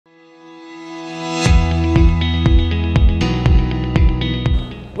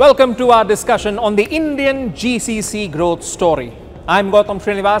Welcome to our discussion on the Indian GCC growth story. I'm Ratnam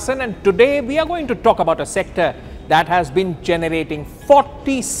Krishnan and today we are going to talk about a sector that has been generating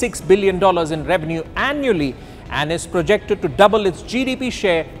 $46 billion in revenue annually and is projected to double its GDP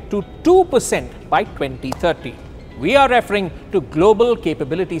share to 2% by 2030. We are referring to Global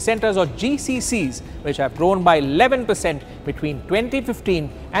Capability Centers or GCCs, which have grown by 11% between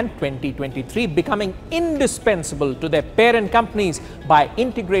 2015 and 2023, becoming indispensable to their parent companies by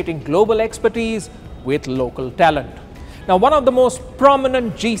integrating global expertise with local talent. Now, one of the most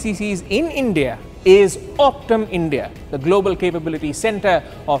prominent GCCs in India is Optum India, the Global Capability Center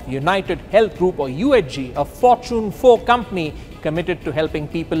of United Health Group or UHG, a Fortune 4 company committed to helping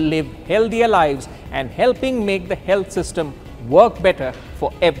people live healthier lives and helping make the health system work better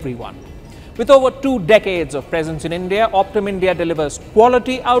for everyone. With over 2 decades of presence in India, Optum India delivers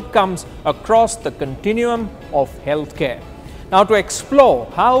quality outcomes across the continuum of healthcare. Now, to explore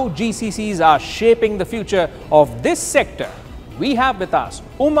how GCCs are shaping the future of this sector, we have with us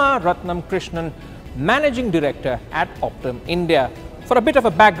Ratnam Krishnan, Managing Director at Optum India. For a bit of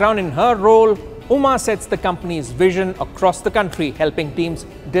a background in her role, Uma sets the company's vision across the country, helping teams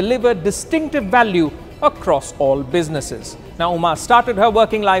deliver distinctive value across all businesses. Now, Uma started her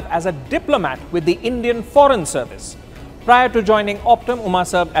working life as a diplomat with the Indian Foreign Service. Prior to joining Optum, Uma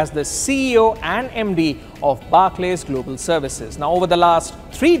served as the CEO and MD of Barclays Global Services. Now, over the last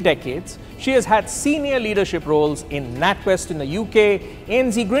 3 decades, she has had senior leadership roles in NatWest in the UK,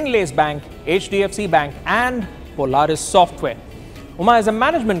 ANZ Grindlays Bank, HDFC Bank and Polaris Software. Uma is a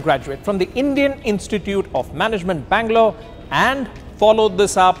management graduate from the Indian Institute of Management, Bangalore, and followed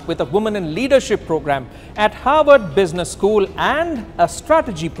this up with a Women in Leadership program at Harvard Business School and a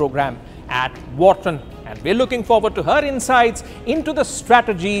strategy program at Wharton. And we're looking forward to her insights into the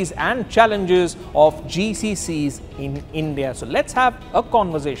strategies and challenges of GCCs in India. So let's have a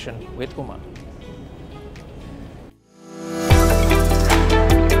conversation with Uma.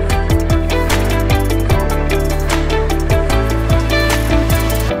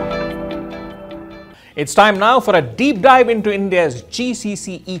 It's time now for a deep dive into India's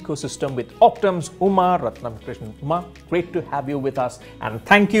GCC ecosystem with Optum's Ratnam Krishnan. Uma, great to have you with us and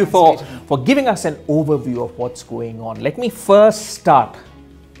thank you for giving us an overview of what's going on. Let me first start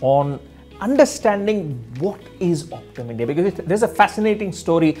on understanding what is Optum India, because there's a fascinating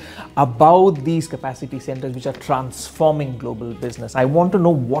story about these capacity centers which are transforming global business. I want to know,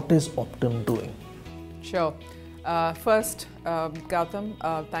 what is Optum doing? Sure. First,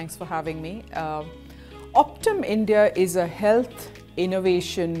 Gautam, thanks for having me. Optum India is a health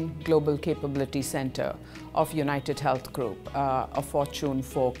innovation global capability center of United Health Group, a Fortune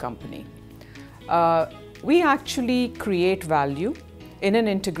 4 company. We actually create value in an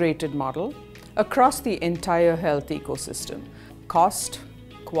integrated model across the entire health ecosystem: cost,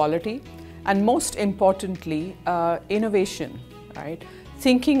 quality, and most importantly, innovation, right?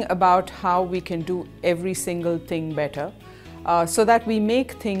 Thinking about how we can do every single thing better, so that we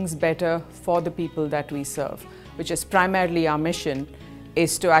make things better for the people that we serve, which is primarily our mission,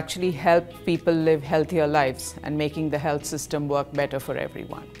 is to actually help people live healthier lives and making the health system work better for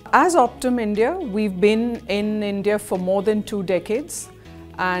everyone. As Optum India, we've been in India for more than 2 decades,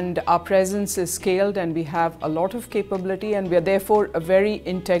 and our presence is scaled and we have a lot of capability, and we are therefore a very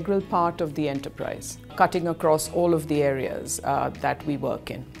integral part of the enterprise, cutting across all of the areas that we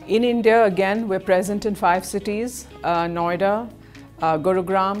work in. In India, again, we're present in 5 cities: Noida,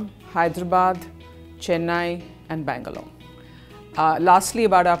 Gurugram, Hyderabad, Chennai and Bangalore. Lastly,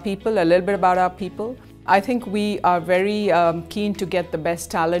 about our people, a little bit about our people. I think we are very keen to get the best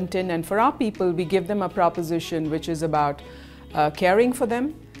talent in, and for our people, we give them a proposition which is about caring for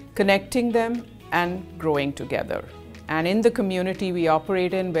them, connecting them and growing together. And in the community we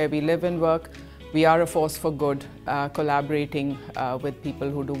operate in, where we live and work, we are a force for good, collaborating with people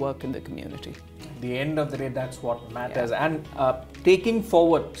who do work in the community. At the end of the day, that's what matters. Yeah. And taking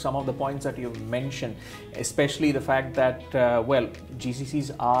forward some of the points that you've mentioned, especially the fact that,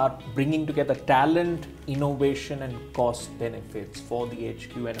 GCCs are bringing together talent, innovation and cost benefits for the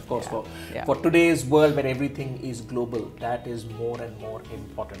HQ, and of course for today's world where everything is global, that is more and more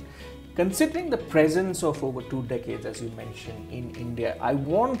important. Considering the presence of over 2 decades, as you mentioned, in India, I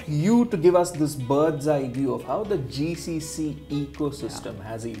want you to give us this bird's eye view of how the GCC ecosystem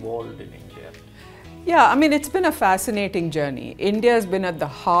has evolved in India. Yeah, I mean, it's been a fascinating journey. India has been at the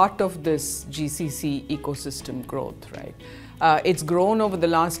heart of this GCC ecosystem growth, right? It's grown over the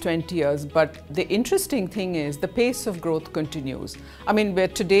last 20 years, but the interesting thing is the pace of growth continues. I mean, we're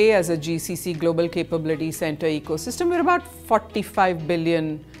today, as a GCC Global Capability Center ecosystem, we're about $45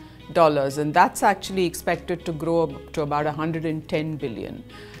 billion, and that's actually expected to grow to about $110 billion.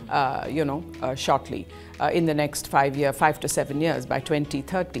 shortly in the next 5 to 7 years by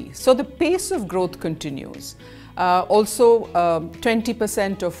 2030. So the pace of growth continues. Also,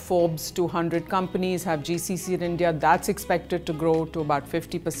 20% of Forbes 200 companies have GCC in India. That's expected to grow to about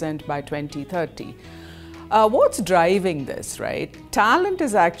 50% by 2030. What's driving this, right? Talent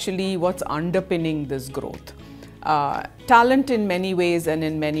is actually what's underpinning this growth. Talent in many ways and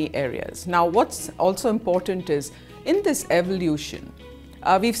in many areas. Now, what's also important is in this evolution,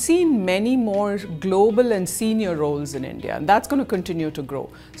 we've seen many more global and senior roles in India, and that's going to continue to grow.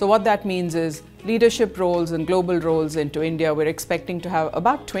 So what that means is leadership roles and global roles into India, we're expecting to have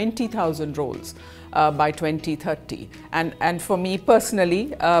about 20,000 roles by 2030. And for me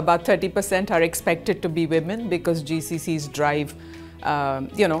personally, about 30% are expected to be women because GCCs drive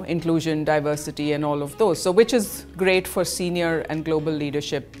inclusion, diversity, and all of those. So which is great for senior and global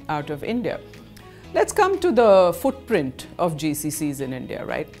leadership out of India. Let's come to the footprint of GCCs in India,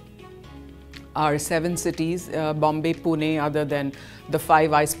 right? Our 7 cities, Bombay, Pune, other than the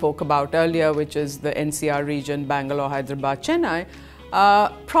 5 I spoke about earlier, which is the NCR region, Bangalore, Hyderabad, Chennai,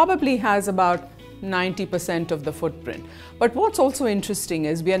 probably has about 90% of the footprint. But what's also interesting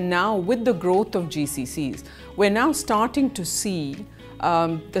is we are now, with the growth of GCCs, we're now starting to see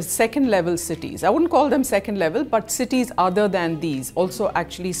the second level cities. I wouldn't call them second level, but cities other than these also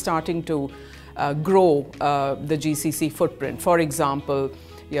actually starting to grow the GCC footprint. For example,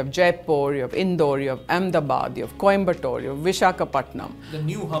 you have Jaipur, you have Indore, you have Ahmedabad, you have Coimbatore, you have Visakhapatnam. The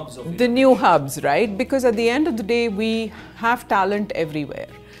new hubs of India. The new hubs, right? Because at the end of the day, we have talent everywhere.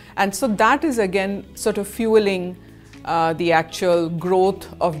 And so that is again sort of fueling the actual growth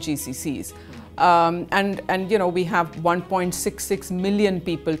of GCCs. And we have 1.66 million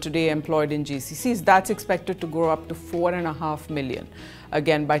people today employed in GCCs. That's expected to grow up to 4.5 million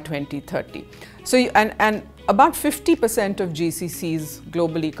again by 2030. So and about 50% of GCCs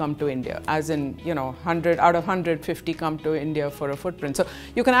globally come to India, as in 100 out of 150 come to India for a footprint. So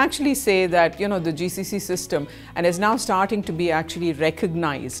you can actually say that the GCC system and is now starting to be actually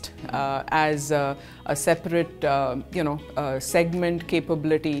recognized as a separate segment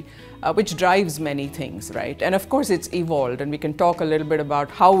capability, which drives many things, right? And of course it's evolved, and we can talk a little bit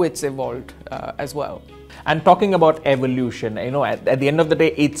about how it's evolved as well. And talking about evolution, at the end of the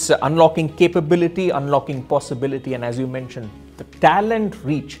day, it's unlocking capability, unlocking possibility, and as you mentioned, the talent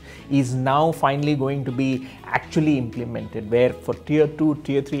reach is now finally going to be actually implemented, where for tier 2,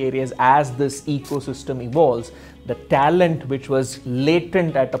 tier 3 areas, as this ecosystem evolves, the talent which was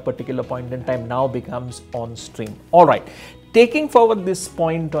latent at a particular point in time now becomes on stream. All right. Taking forward this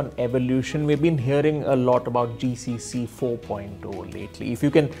point on evolution, we've been hearing a lot about GCC 4.0 lately. If you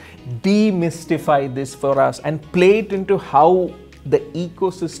can demystify this for us and play it into how the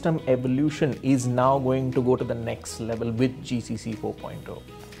ecosystem evolution is now going to go to the next level with GCC 4.0.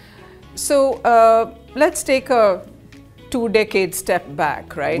 So let's take a 2-decade step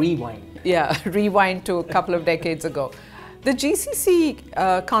back, right? Rewind. Yeah, rewind to a couple of decades ago. The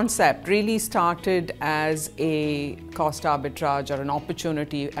GCC concept really started as a cost arbitrage or an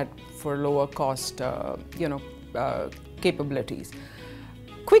opportunity for lower cost, capabilities.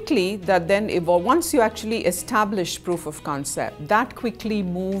 Quickly, that then evolved. Once you actually established proof of concept, that quickly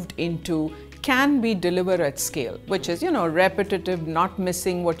moved into can we deliver at scale, which is repetitive, not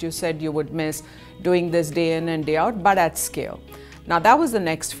missing what you said you would miss, doing this day in and day out, but at scale. Now that was the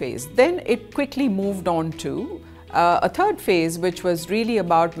next phase. Then it quickly moved on to a third phase, which was really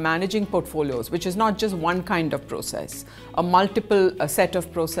about managing portfolios, which is not just one kind of process, a set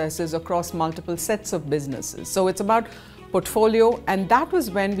of processes across multiple sets of businesses. So it's about portfolio, and that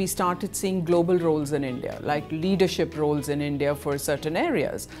was when we started seeing global roles in India, like leadership roles in India for certain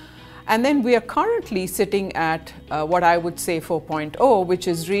areas. And then we are currently sitting at what I would say 4.0, which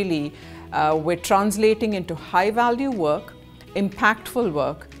is really we're translating into high value work, impactful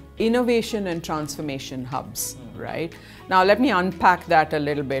work, innovation and transformation hubs, right? Now let me unpack that a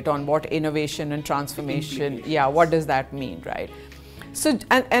little bit on what innovation and transformation, what does that mean, right? So,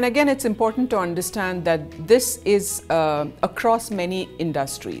 and again, it's important to understand that this is across many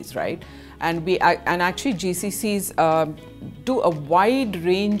industries, right? And actually GCCs do a wide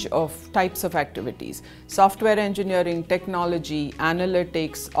range of types of activities: software engineering, technology,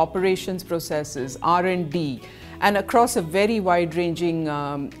 analytics, operations processes, R&D, and across a very wide-ranging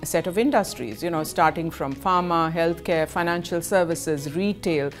set of industries, starting from pharma, healthcare, financial services,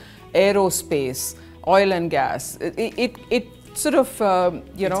 retail, aerospace, oil and gas. It sort of,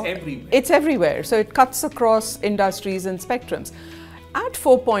 it's everywhere. So it cuts across industries and spectrums. At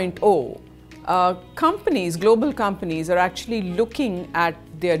 4.0, companies, global companies, are actually looking at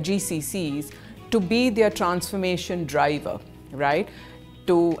their GCCs to be their transformation driver, right?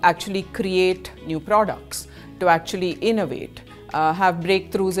 to actually create new products, to actually innovate, have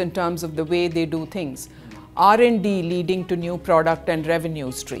breakthroughs in terms of the way they do things. R&D leading to new product and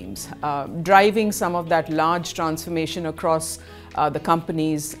revenue streams, driving some of that large transformation across the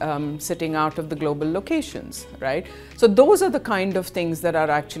companies sitting out of the global locations, right? So those are the kind of things that are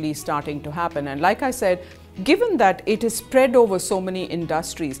actually starting to happen. And like I said, given that it is spread over so many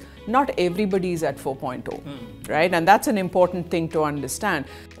industries, not everybody is at 4.0, right? And that's an important thing to understand.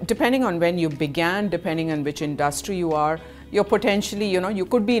 Depending on when you began, depending on which industry you are, you're potentially, you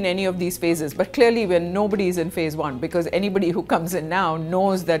could be in any of these phases, but clearly when nobody is in phase 1, because anybody who comes in now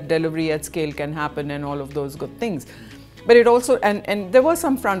knows that delivery at scale can happen and all of those good things. But it also, and there were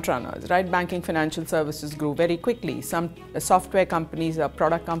some front runners, right? Banking, financial services grew very quickly. Some software companies,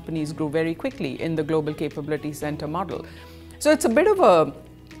 product companies grew very quickly in the global capability center model. So it's a bit of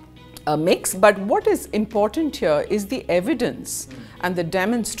a mix, but what is important here is the evidence and the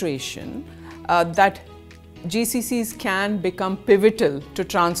demonstration that GCCs can become pivotal to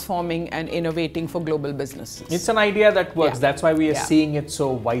transforming and innovating for global businesses. It's an idea that works. Yeah. That's why we are Yeah. seeing it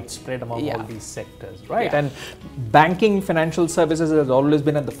so widespread among Yeah. all these sectors, right? Yeah. And banking, financial services has always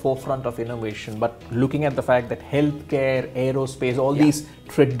been at the forefront of innovation. But looking at the fact that healthcare, aerospace, all Yeah. these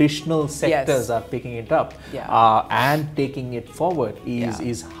traditional sectors Yes. are picking it up Yeah. and taking it forward Yeah.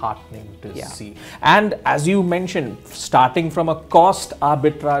 is heartening to Yeah. see. And as you mentioned, starting from a cost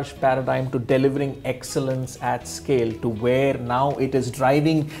arbitrage paradigm to delivering excellence at scale to where now it is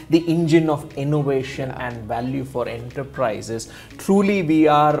driving the engine of innovation and value for enterprises. Truly, we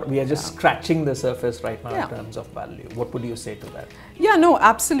are just scratching the surface right now in terms of value. What would you say to that? Yeah, no,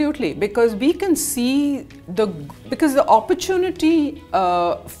 absolutely. Because we can see because the opportunity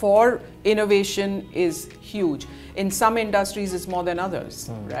for innovation is huge. In some industries, it's more than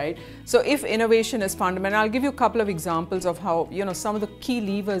others, right? So if innovation is fundamental, I'll give you a couple of examples of how, some of the key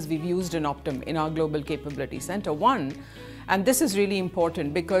levers we've used in Optum in our Global Capability Center. One, and this is really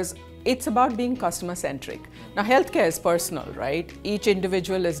important because it's about being customer centric. Now, healthcare is personal, right? Each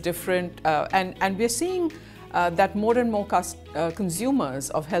individual is different, and we're seeing that more and more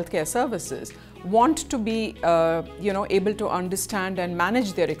consumers of healthcare services want to be, able to understand and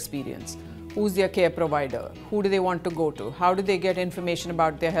manage their experience. Who's their care provider? Who do they want to go to? How do they get information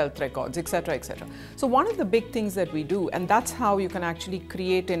about their health records, etc., etc. So one of the big things that we do, and that's how you can actually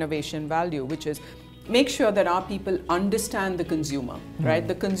create innovation value, which is make sure that our people understand the consumer, right?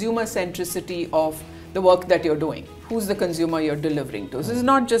 The consumer centricity of the work that you're doing. Who's the consumer you're delivering to? So it's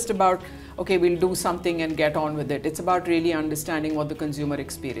not just about, okay, we'll do something and get on with it. It's about really understanding what the consumer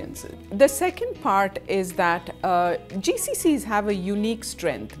experience is. The second part is that GCCs have a unique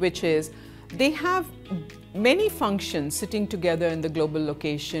strength, which is they have many functions sitting together in the global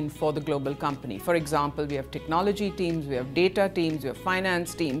location for the global company. For example, we have technology teams, we have data teams, we have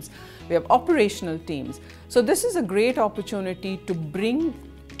finance teams, we have operational teams. So this is a great opportunity to bring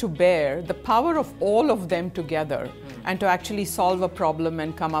to bear the power of all of them together and to actually solve a problem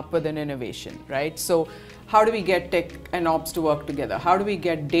and come up with an innovation, right? So how do we get tech and ops to work together? How do we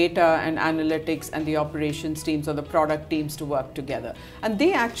get data and analytics and the operations teams or the product teams to work together? And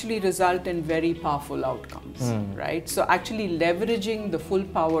they actually result in very powerful outcomes, right? So actually leveraging the full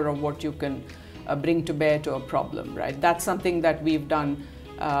power of what you can bring to bear to a problem, right? That's something that we've done,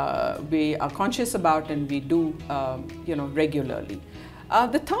 we are conscious about and we do, regularly.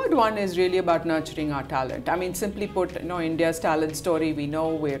 The third one is really about nurturing our talent. I mean, simply put, India's talent story, we know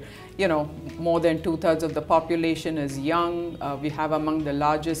we're, more than 2/3 of the population is young. We have among the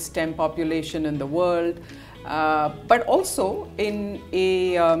largest STEM population in the world. But also in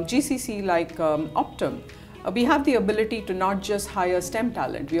a GCC like Optum, we have the ability to not just hire STEM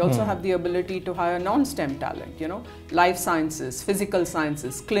talent, we also have the ability to hire non-STEM talent, life sciences, physical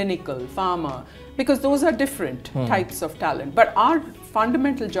sciences, clinical, pharma, because those are different types of talent. But our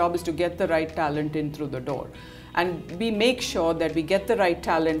fundamental job is to get the right talent in through the door. And we make sure that we get the right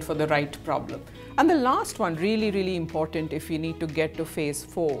talent for the right problem. And the last one, really, really important if you need to get to phase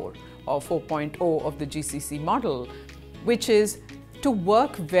 4 or 4.0 of the GCC model, which is to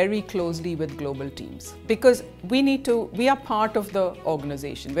work very closely with global teams, because we are part of the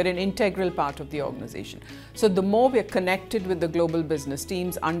organization. We're an integral part of the organization. So the more we're connected with the global business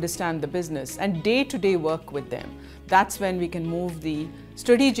teams, understand the business and day-to-day work with them, that's when we can move the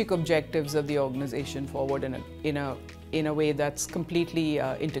strategic objectives of the organization forward in a in a way that's completely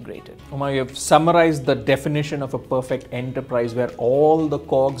integrated. Uma, you've summarized the definition of a perfect enterprise where all the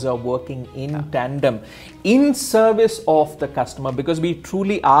cogs are working in tandem in service of the customer, because we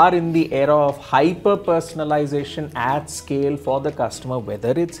truly are in the era of hyper personalization at scale for the customer,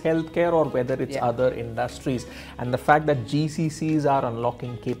 whether it's healthcare or whether it's other industries. And the fact that GCCs are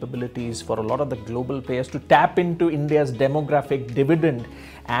unlocking capabilities for a lot of the global players to tap into India's demographic dividend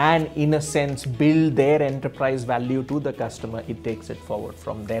and in a sense build their enterprise value to the customer, it takes it forward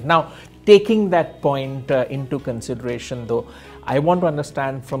from there. Now, taking that point into consideration though, I want to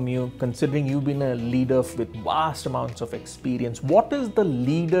understand from you, considering you've been a leader with vast amounts of experience, what is the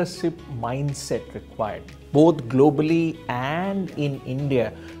leadership mindset required, both globally and in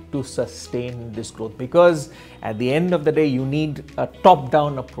India, to sustain this growth? Because at the end of the day, you need a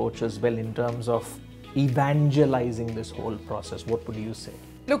top-down approach as well in terms of evangelizing this whole process. What would you say?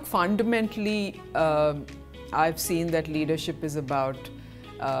 Look, fundamentally, I've seen that leadership is about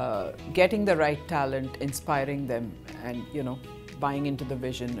getting the right talent, inspiring them, and buying into the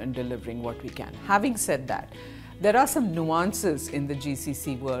vision and delivering what we can. Having said that, there are some nuances in the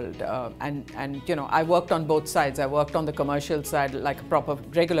GCC world, and I worked on both sides. I worked on the commercial side, like a proper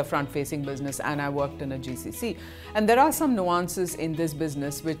regular front-facing business, and I worked in a GCC. And there are some nuances in this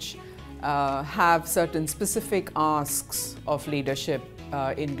business which have certain specific asks of leadership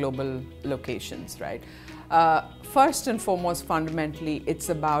in global locations, right? First and foremost, fundamentally, it's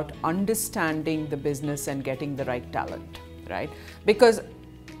about understanding the business and getting the right talent, right? Because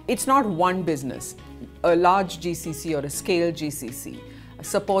it's not one business. A large GCC or a scale GCC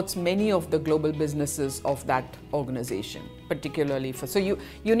supports many of the global businesses of that organization, particularly so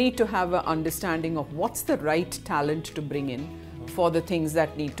you need to have an understanding of what's the right talent to bring in for the things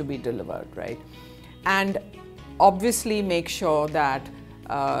that need to be delivered, right? And obviously make sure that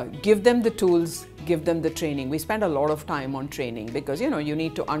give them the tools, give them the training. We spend a lot of time on training because you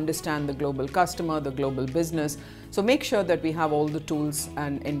need to understand the global customer, the global business. So make sure that we have all the tools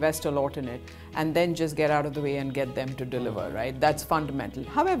and invest a lot in it, and then just get out of the way and get them to deliver, right? That's fundamental.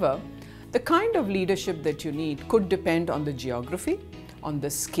 However, the kind of leadership that you need could depend on the geography, on the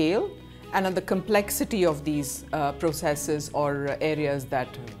scale, and on the complexity of these processes or areas that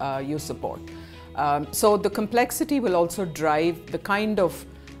you support. So the complexity will also drive the kind of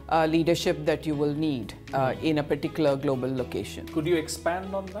leadership that you will need in a particular global location. Could you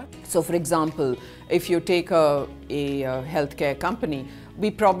expand on that? So for example, if you take a healthcare company,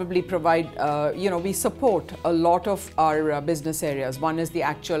 we probably provide, we support a lot of our business areas. One is the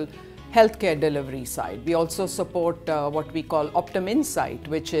actual healthcare delivery side. We also support what we call Optum Insight,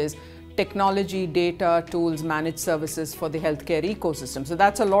 which is technology, data, tools, managed services for the healthcare ecosystem. So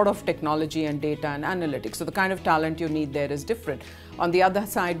that's a lot of technology and data and analytics. So the kind of talent you need there is different. On the other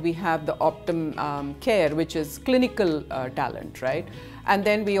side, we have the Optum Care, which is clinical talent, right? And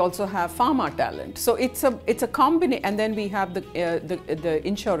then we also have pharma talent. So it's a combination. And then we have the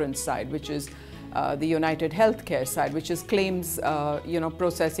insurance side, which is the United Healthcare side, which is claims,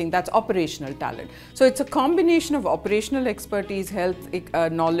 processing. That's operational talent. So it's a combination of operational expertise, health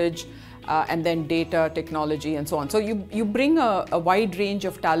knowledge, and then data, technology, and so on. So you bring a wide range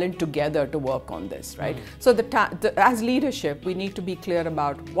of talent together to work on this, right? So as leadership, we need to be clear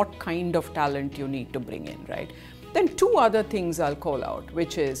about what kind of talent you need to bring in, right? Then two other things I'll call out,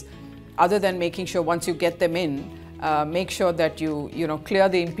 which is, other than making sure once you get them in, make sure that you clear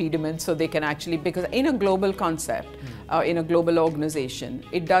the impediments so they can actually, because in a global concept, in a global organization,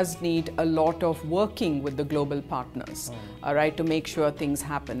 it does need a lot of working with the global partners, right, to make sure things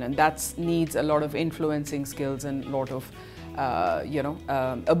happen, and that needs a lot of influencing skills and a lot of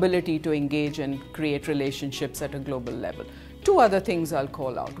ability to engage and create relationships at a global level. Two other things I'll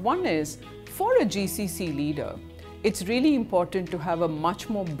call out. One is, for a GCC leader, it's really important to have a much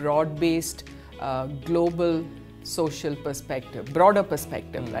more broad-based global social perspective, broader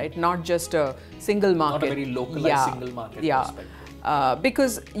perspective, right? Not just a single market. Not a very localized single market perspective.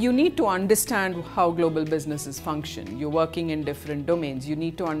 Because you need to understand how global businesses function. You're working in different domains. You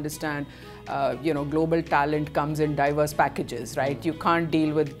need to understand, global talent comes in diverse packages, right? You can't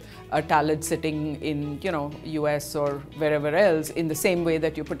deal with a talent sitting in, US or wherever else in the same way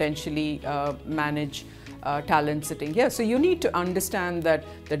that you potentially manage talent sitting here. So you need to understand that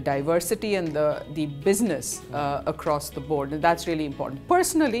the diversity and the business across the board, and that's really important.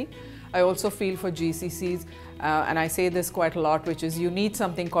 Personally, I also feel for GCCs, and I say this quite a lot, which is you need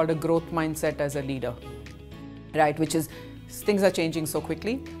something called a growth mindset as a leader, right? Which is things are changing so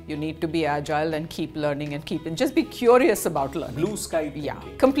quickly. You need to be agile and keep learning and just be curious about learning. Blue sky thinking. Yeah,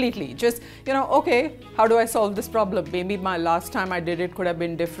 completely. Just, okay, how do I solve this problem? Maybe my last time I did it could have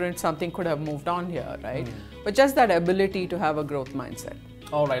been different. Something could have moved on here, right? But just that ability to have a growth mindset.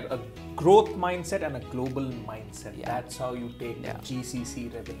 All right, a growth mindset and a global mindset. Yeah. That's how you take the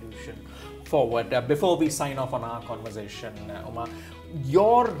GCC revolution forward. Before we sign off on our conversation, Uma,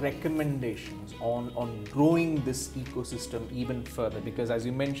 your recommendations on growing this ecosystem even further, because as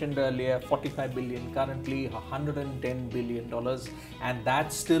you mentioned earlier, 45 billion currently, $110 billion, and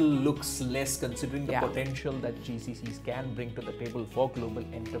that still looks less considering the potential that GCCs can bring to the table for global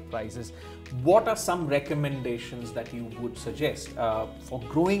enterprises. What are some recommendations that you would suggest for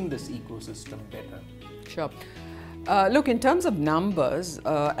growing this ecosystem better? Sure. Look, in terms of numbers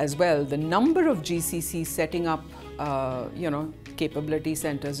as well, the number of GCCs setting up, capability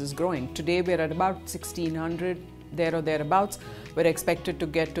centers is growing. Today, we're at about 1,600, there or thereabouts. We're expected to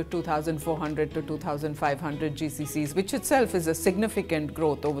get to 2,400 to 2,500 GCCs, which itself is a significant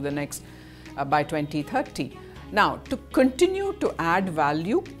growth over the next, by 2030. Now, to continue to add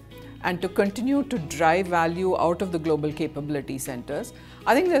value and to continue to drive value out of the global capability centers,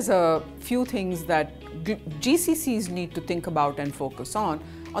 I think there's a few things that GCCs need to think about and focus on.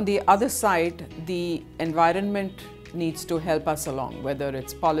 On the other side, the environment needs to help us along, whether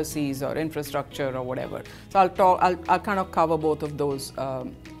it's policies or infrastructure or whatever. So I'll kind of cover both of those,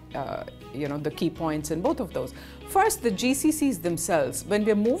 the key points in both of those. First, the GCCs themselves, when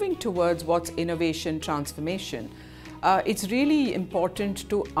we're moving towards what's innovation transformation, it's really important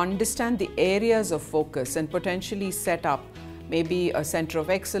to understand the areas of focus and potentially set up maybe a center of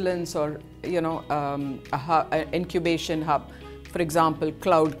excellence or an incubation hub. For example,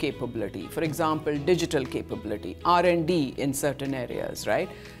 cloud capability, for example, digital capability, R&D in certain areas, right?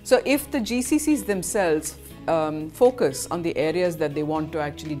 So if the GCCs themselves focus on the areas that they want to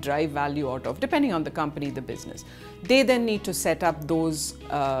actually drive value out of, depending on the company, the business, they then need to set up those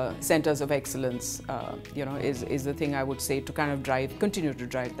centers of excellence, is the thing I would say to kind of continue to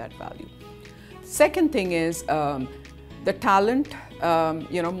drive that value. Second thing is the talent.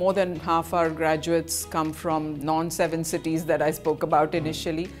 More than half our graduates come from non-7 cities that I spoke about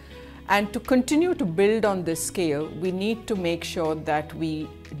initially. And to continue to build on this scale, we need to make sure that we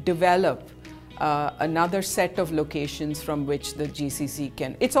develop another set of locations from which the GCC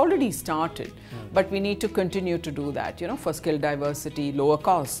can. It's already started, but we need to continue to do that, for skill diversity, lower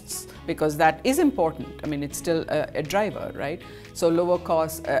costs, because that is important. I mean, it's still a driver, right? So lower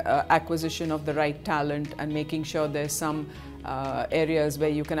cost acquisition of the right talent and making sure there's some areas where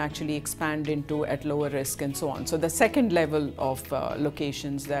you can actually expand into at lower risk and so on. So the second level of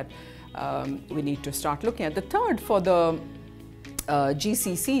locations that we need to start looking at. The third for the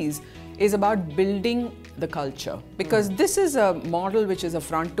GCCs is about building the culture, because this is a model which is a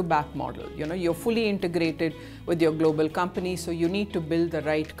front to back model. You're fully integrated with your global company, so you need to build the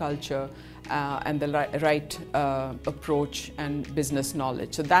right culture and the right approach and business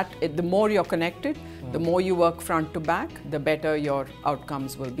knowledge. So that the more you're connected, the more you work front to back, the better your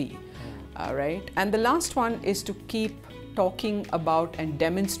outcomes will be. Right? And the last one is to keep talking about and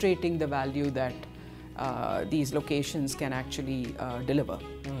demonstrating the value that these locations can actually deliver,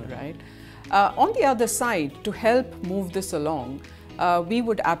 right? On the other side, to help move this along, we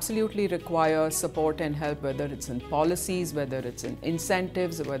would absolutely require support and help, whether it's in policies, whether it's in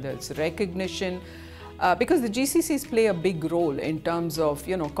incentives, whether it's recognition, because the GCCs play a big role in terms of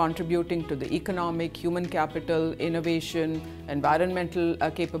contributing to the economic, human capital, innovation, environmental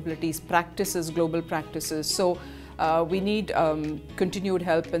capabilities, practices, global practices. So we need continued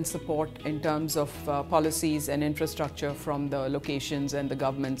help and support in terms of policies and infrastructure from the locations and the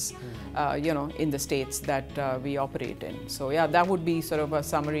governments, in the states that we operate in. So yeah, that would be sort of a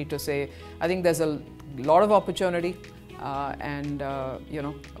summary to say, I think there's a lot of opportunity and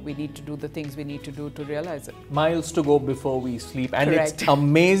we need to do the things we need to do to realize it. Miles to go before we sleep, and Correct. It's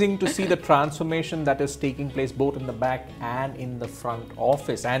amazing to see the transformation that is taking place both in the back and in the front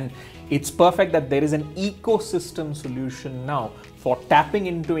office, and it's perfect that there is an ecosystem solution now for tapping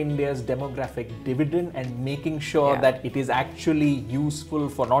into India's demographic dividend and making sure that it is actually useful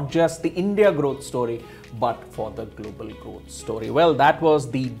for not just the India growth story, but for the global growth story. Well, that was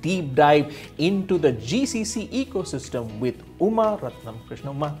the deep dive into the GCC ecosystem with Uma Ratnam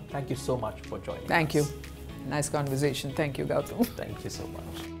Krishnan. Uma, thank you so much for joining us. Thank you. Nice conversation. Thank you, Gautam. Thank you so much.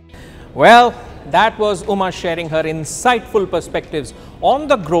 Well, that was Uma sharing her insightful perspectives on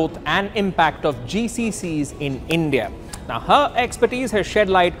the growth and impact of GCCs in India. Now, her expertise has shed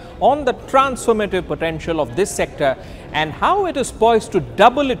light on the transformative potential of this sector and how it is poised to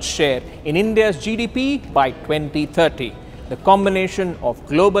double its share in India's GDP by 2030. The combination of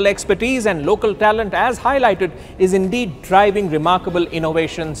global expertise and local talent, as highlighted, is indeed driving remarkable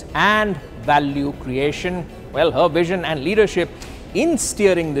innovations and value creation. Well, her vision and leadership in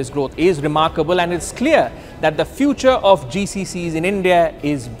steering this growth is remarkable, and it's clear that the future of GCCs in India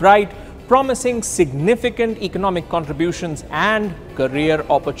is bright, promising significant economic contributions and career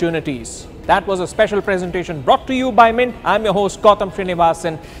opportunities. That was a special presentation brought to you by Mint. I'm your host Gautam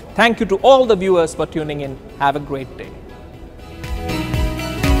Srinivasan. Thank you to all the viewers for tuning in. Have a great day.